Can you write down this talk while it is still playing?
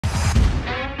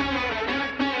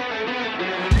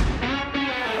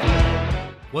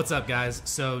What's up, guys?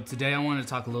 So today I wanted to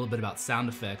talk a little bit about sound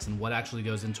effects and what actually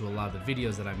goes into a lot of the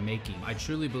videos that I'm making. I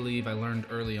truly believe I learned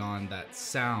early on that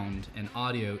sound and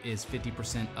audio is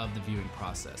 50% of the viewing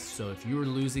process. So if you're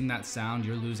losing that sound,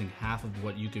 you're losing half of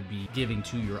what you could be giving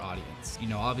to your audience. You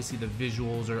know, obviously the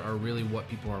visuals are really what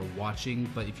people are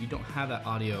watching, but if you don't have that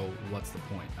audio, what's the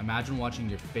point? Imagine watching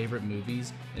your favorite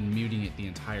movies and muting it the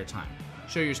entire time.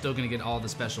 Sure, you're still gonna get all the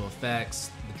special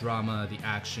effects, the drama, the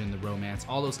action, the romance,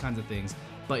 all those kinds of things.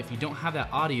 But if you don't have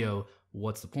that audio,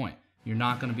 what's the point? You're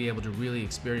not gonna be able to really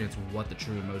experience what the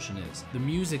true emotion is. The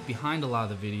music behind a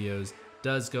lot of the videos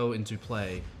does go into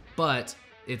play, but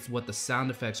it's what the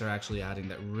sound effects are actually adding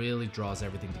that really draws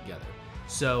everything together.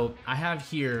 So I have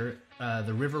here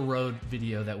the River Road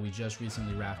video that we just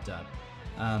recently wrapped up.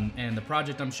 And the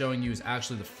project I'm showing you is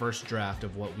actually the first draft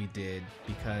of what we did,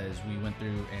 because we went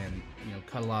through and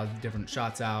cut a lot of different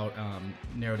shots out,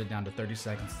 narrowed it down to 30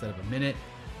 seconds instead of a minute.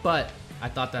 But I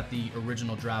thought that the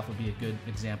original draft would be a good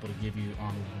example to give you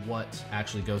on what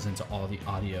actually goes into all the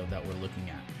audio that we're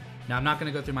looking at. Now, I'm not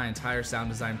going to go through my entire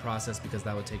sound design process because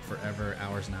that would take forever,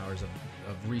 hours and hours of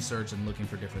research and looking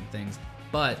for different things.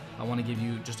 But I want to give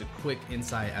you just a quick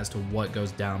insight as to what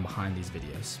goes down behind these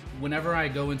videos. Whenever I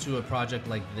go into a project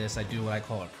like this, I do what I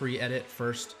call a pre-edit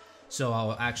first. So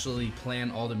I'll actually plan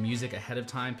all the music ahead of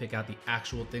time, pick out the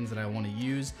actual things that I want to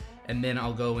use, and then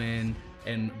I'll go in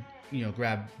and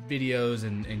grab videos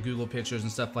and Google pictures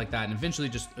and stuff like that, and eventually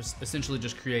essentially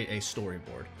just create a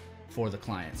storyboard for the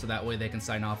client. So that way they can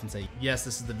sign off and say, yes,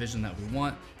 this is the vision that we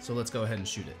want, so let's go ahead and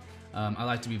shoot it. I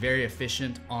like to be very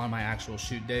efficient on my actual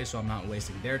shoot day, so I'm not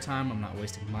wasting their time, I'm not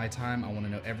wasting my time. I want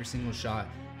to know every single shot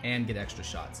and get extra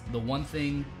shots. The one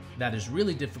thing that is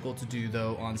really difficult to do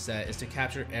though on set is to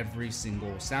capture every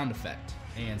single sound effect.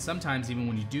 And sometimes even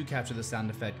when you do capture the sound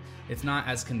effect, it's not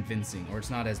as convincing or it's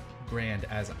not as grand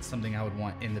as something I would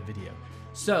want in the video.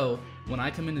 So when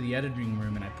I come into the editing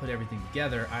room and I put everything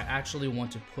together, I actually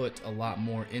want to put a lot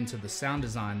more into the sound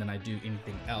design than I do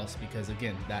anything else, because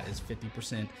again, that is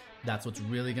 50%. That's what's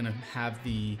really gonna have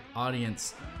the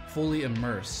audience fully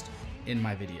immersed in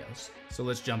my videos. So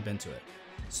let's jump into it.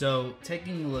 So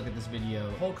taking a look at this video,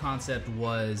 the whole concept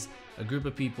was a group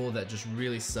of people that just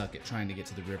really suck at trying to get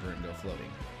to the river and go floating.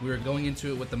 We were going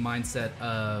into it with the mindset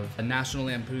of a National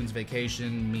Lampoon's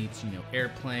Vacation meets,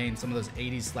 Airplane, some of those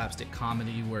 80s slapstick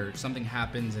comedy where something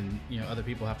happens and, other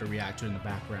people have to react to it in the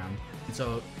background. And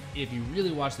so if you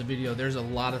really watch the video, there's a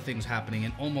lot of things happening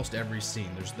in almost every scene.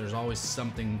 There's always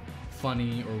something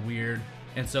funny or weird.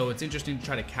 And so it's interesting to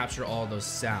try to capture all those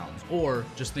sounds, or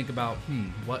just think about,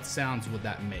 what sounds would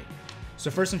that make?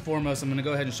 So first and foremost, I'm gonna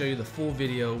go ahead and show you the full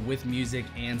video with music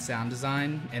and sound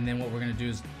design. And then what we're gonna do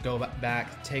is go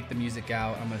back, take the music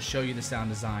out. I'm gonna show you the sound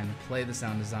design, play the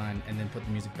sound design, and then put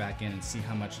the music back in and see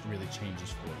how much it really changes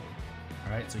for you.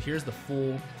 All right, so here's the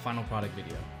full final product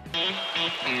video.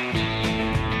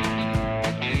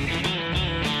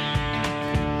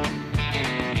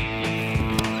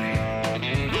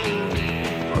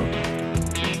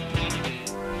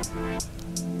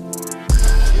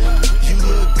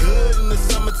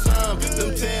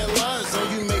 Them tan lines, so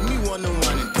you make me want to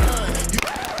run and dine.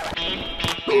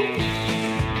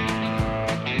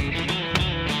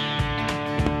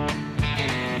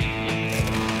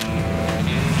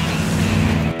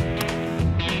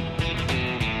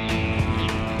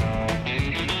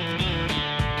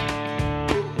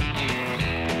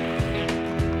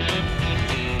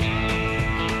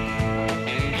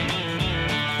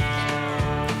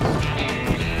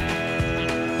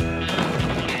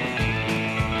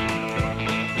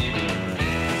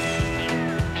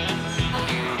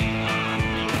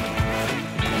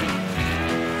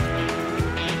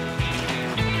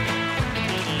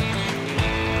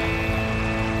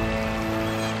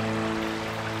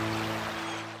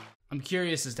 I'm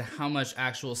curious as to how much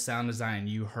actual sound design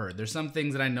you heard. There's some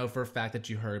things that I know for a fact that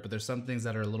you heard, but there's some things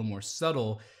that are a little more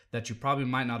subtle that you probably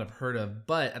might not have heard of,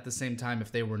 but at the same time,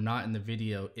 if they were not in the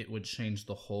video, it would change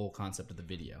the whole concept of the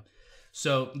video.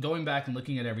 So going back and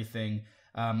looking at everything,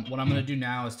 what I'm gonna do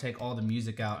now is take all the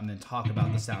music out and then talk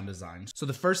about the sound design. So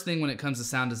the first thing when it comes to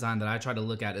sound design that I try to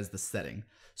look at is the setting.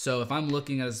 So if I'm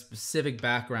looking at a specific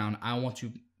background, I want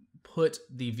to put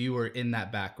the viewer in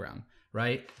that background,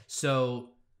 right? So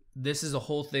this is a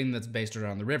whole thing that's based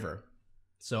around the river.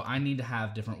 So I need to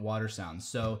have different water sounds.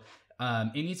 So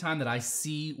anytime that I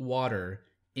see water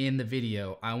in the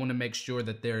video, I want to make sure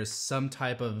that there is some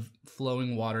type of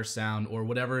flowing water sound or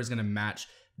whatever is going to match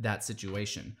that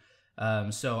situation.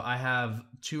 So I have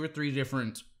 2 or 3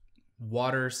 different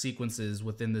water sequences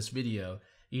within this video,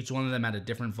 each one of them at a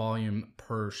different volume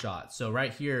per shot. So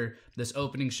right here, this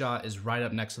opening shot is right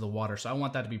up next to the water, so I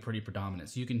want that to be pretty predominant.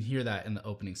 So you can hear that in the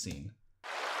opening scene,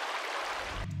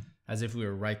 as if we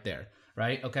were right there,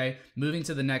 right? Okay, moving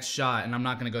to the next shot, and I'm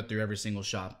not gonna go through every single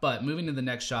shot, but moving to the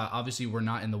next shot, obviously we're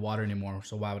not in the water anymore,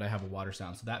 so why would I have a water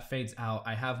sound? So that fades out.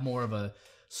 I have more of a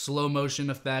slow motion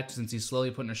effect since he's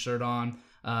slowly putting a shirt on.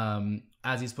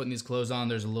 As he's putting these clothes on,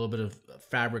 there's a little bit of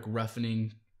fabric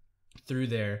roughening through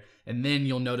there. And then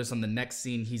you'll notice on the next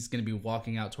scene, he's going to be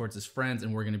walking out towards his friends,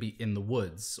 and we're going to be in the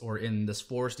woods or in this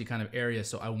foresty kind of area.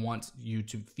 So I want you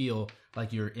to feel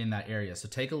like you're in that area. So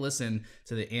take a listen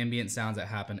to the ambient sounds that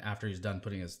happen after he's done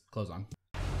putting his clothes on.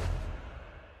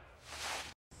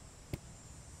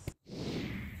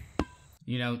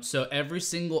 You know, so every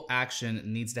single action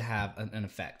needs to have an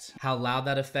effect. How loud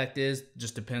that effect is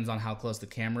just depends on how close the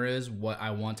camera is, what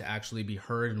I want to actually be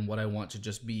heard, and what I want to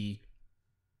just be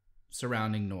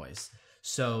surrounding noise.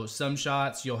 So some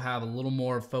shots you'll have a little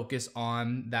more focus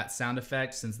on that sound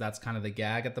effect since that's kind of the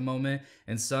gag at the moment,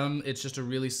 and some it's just a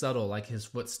really subtle, like his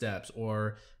footsteps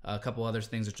or a couple other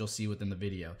things that you'll see within the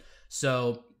video.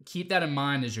 So keep that in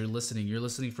mind as you're listening. You're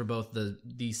listening for both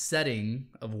the setting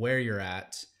of where you're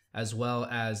at, as well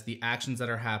as the actions that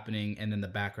are happening and then the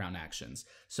background actions.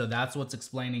 So that's what's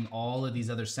explaining all of these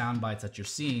other sound bites that you're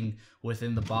seeing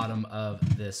within the bottom of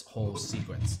this whole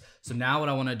sequence. So now what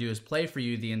I want to do is play for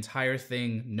you the entire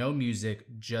thing, no music,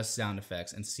 just sound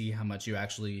effects, and see how much you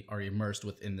actually are immersed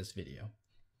within this video.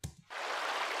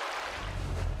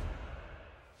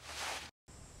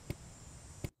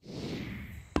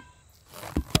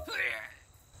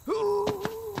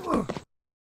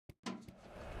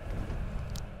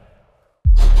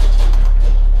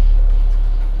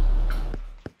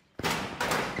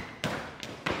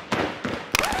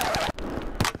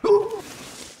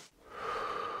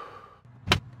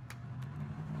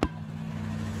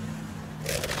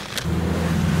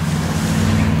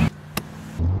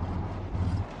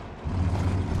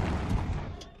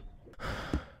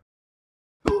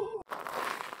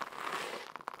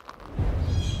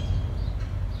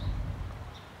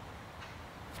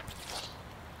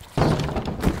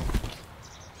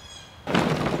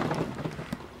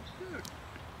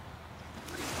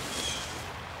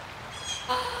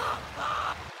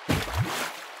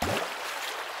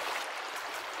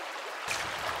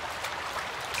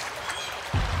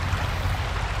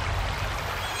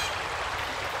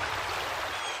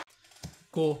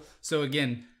 Cool. So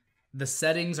again, the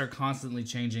settings are constantly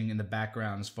changing in the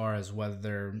background as far as whether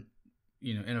they're,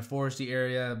 you know, in a foresty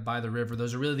area, by the river.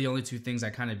 Those are really the only two things I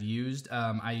kind of used.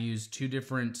 I used 2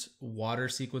 different water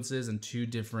sequences and 2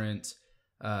 different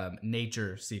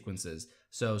nature sequences.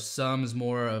 So some's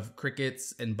more of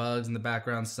crickets and bugs in the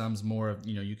background, some's more of,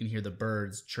 you know, you can hear the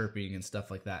birds chirping and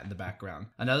stuff like that in the background.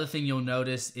 Another thing you'll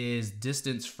notice is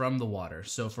distance from the water.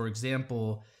 So for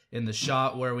example, in the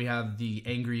shot where we have the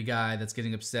angry guy that's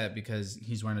getting upset because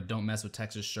he's wearing a Don't Mess with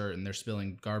Texas shirt and they're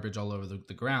spilling garbage all over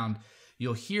the ground,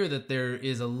 you'll hear that there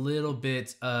is a little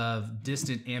bit of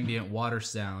distant ambient water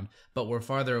sound, but we're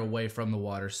farther away from the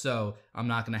water, so I'm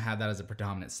not going to have that as a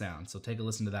predominant sound. So take a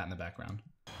listen to that in the background.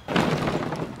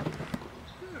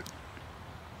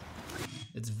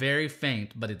 It's very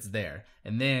faint, but it's there.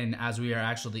 And then as we are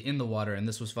actually in the water, and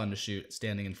this was fun to shoot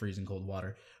standing in freezing cold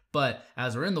water, but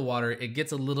as we're in the water, it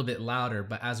gets a little bit louder,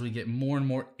 but as we get more and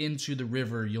more into the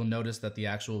river, you'll notice that the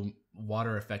actual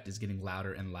water effect is getting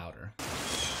louder and louder.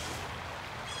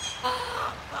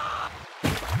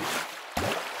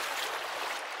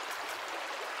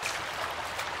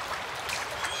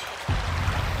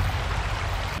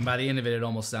 And by the end of it, it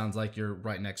almost sounds like you're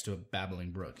right next to a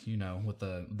babbling brook, you know, with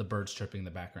the birds chirping in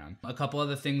the background. A couple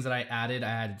other things that I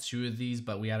added 2 of these,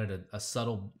 but we added a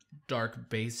subtle dark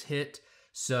bass hit.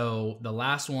 So the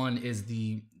last one is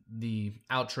the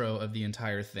outro of the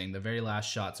entire thing, the very last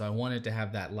shot. So I wanted to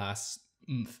have that last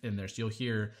oomph in there. So you'll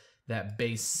hear that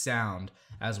bass sound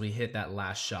as we hit that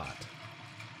last shot.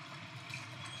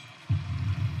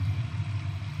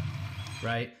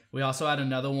 Right? We also had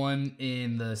another one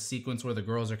in the sequence where the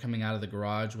girls are coming out of the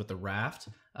garage with the raft.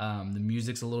 The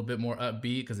music's a little bit more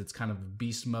upbeat because it's kind of a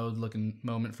beast mode looking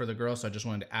moment for the girl. So I just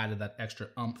wanted to add that extra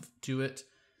oomph to it.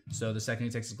 So the second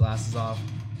he takes his glasses off,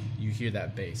 you hear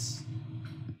that bass,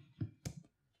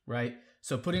 right?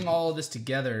 So putting all of this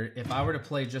together, if I were to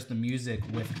play just the music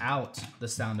without the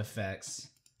sound effects,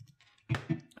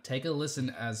 take a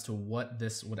listen as to what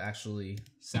this would actually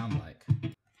sound like.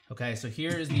 Okay, so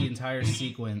here is the entire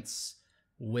sequence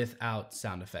without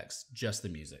sound effects, just the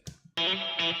music.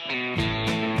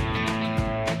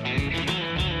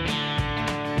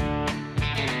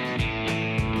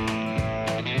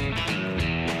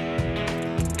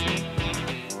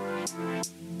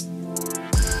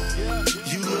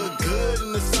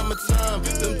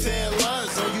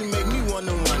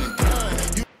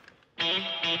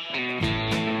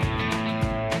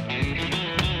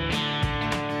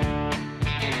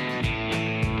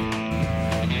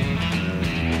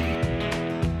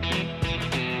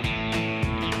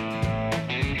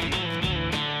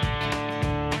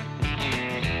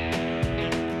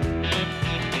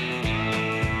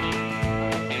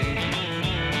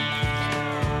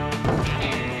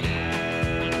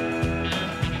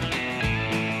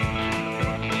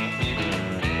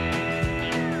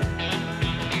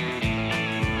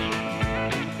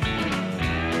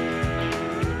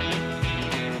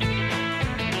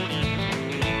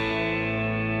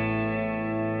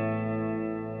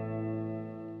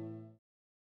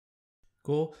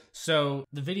 Cool. So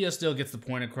the video still gets the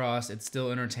point across. It's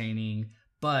still entertaining,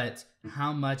 but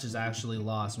how much is actually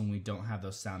lost when we don't have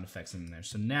those sound effects in there?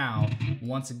 So now,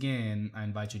 once again, I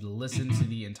invite you to listen to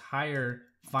the entire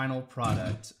final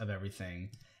product of everything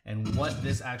and what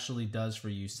this actually does for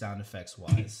you sound effects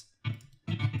wise,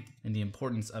 and the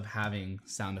importance of having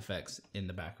sound effects in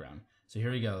the background. So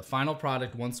here we go. The final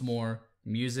product once more,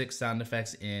 music, sound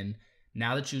effects in.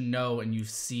 Now that you know and you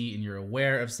see and you're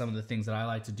aware of some of the things that I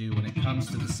like to do when it comes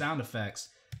to the sound effects,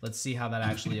 let's see how that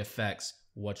actually affects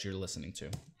what you're listening to. You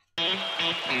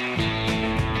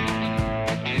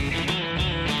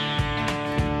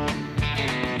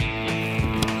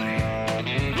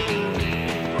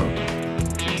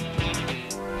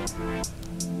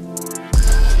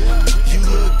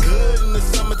look good in the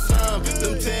summertime.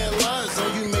 Them tan lines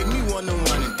on you make me wanna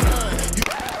run and climb.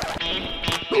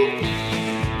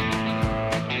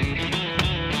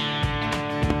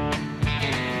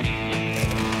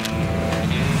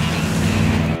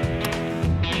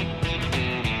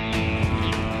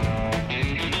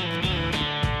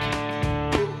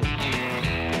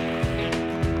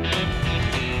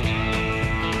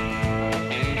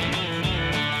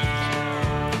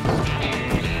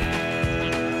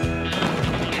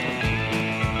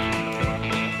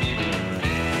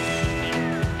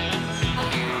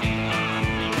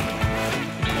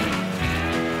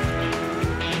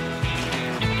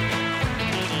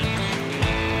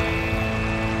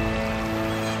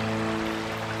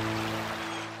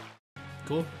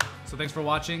 Cool. So thanks for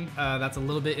watching. That's a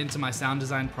little bit into my sound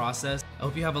design process. I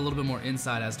hope you have a little bit more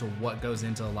insight as to what goes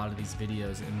into a lot of these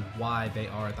videos and why they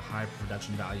are at the high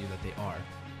production value that they are.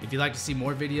 If you'd like to see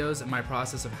more videos and my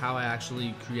process of how I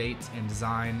actually create and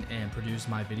design and produce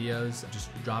my videos, just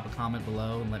drop a comment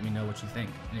below and let me know what you think.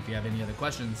 And if you have any other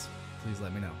questions, please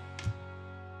let me know.